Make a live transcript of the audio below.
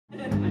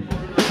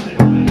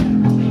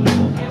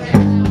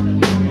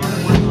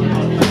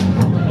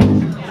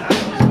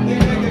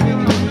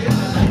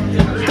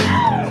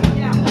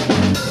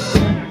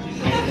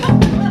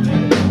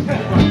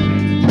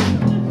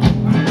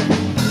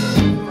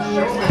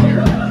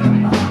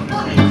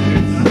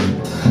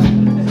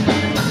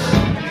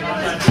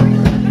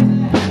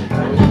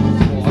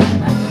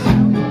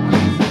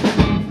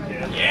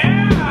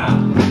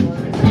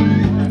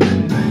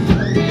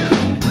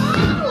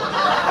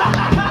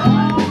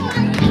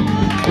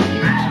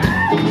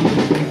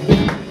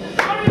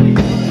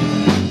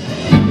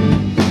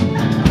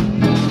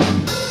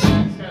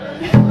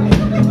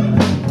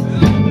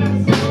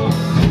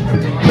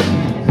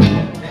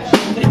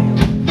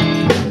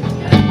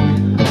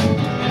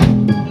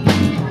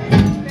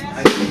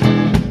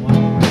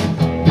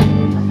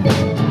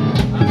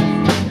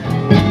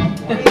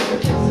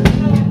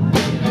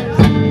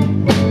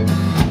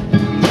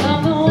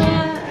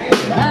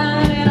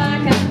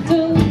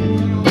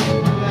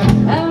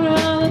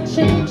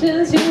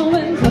since you've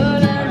been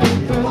putting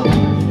me through.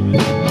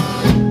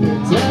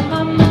 Took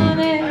my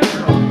money,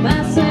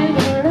 my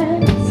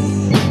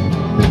cigarettes.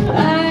 I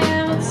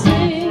haven't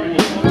seen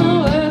the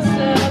worst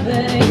of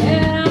it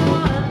yet. I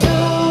wanna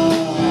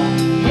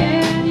know,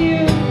 can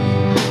you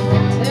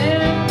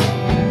tell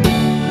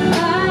I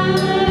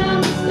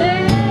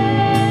understand?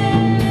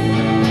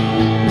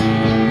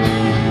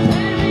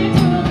 Take me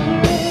to the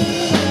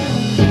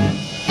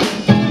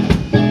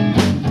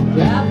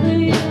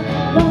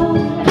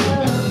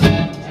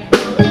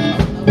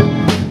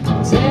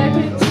take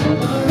me to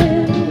the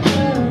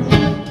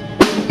river,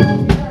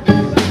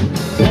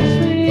 push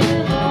me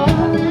in the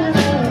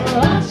water,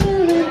 wash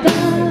it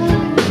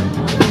down.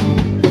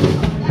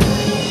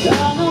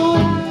 Don't know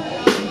why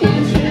you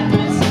treat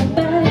me so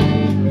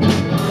bad.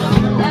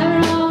 There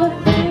are all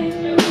the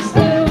things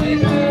that we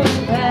could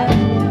have had.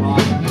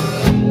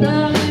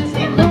 Love is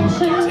the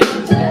notion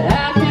that I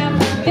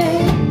can't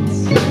forget.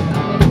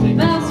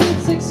 My sweet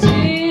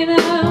 16,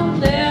 I'll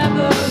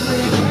never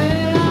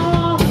regret. I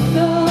wanna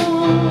know,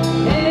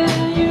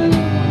 can you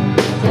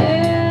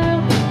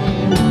tell me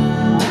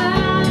I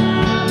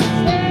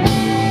understand?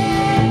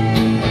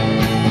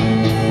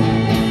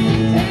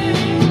 Take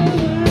me to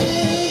the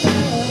river,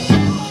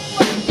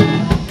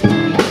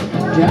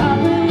 drop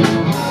me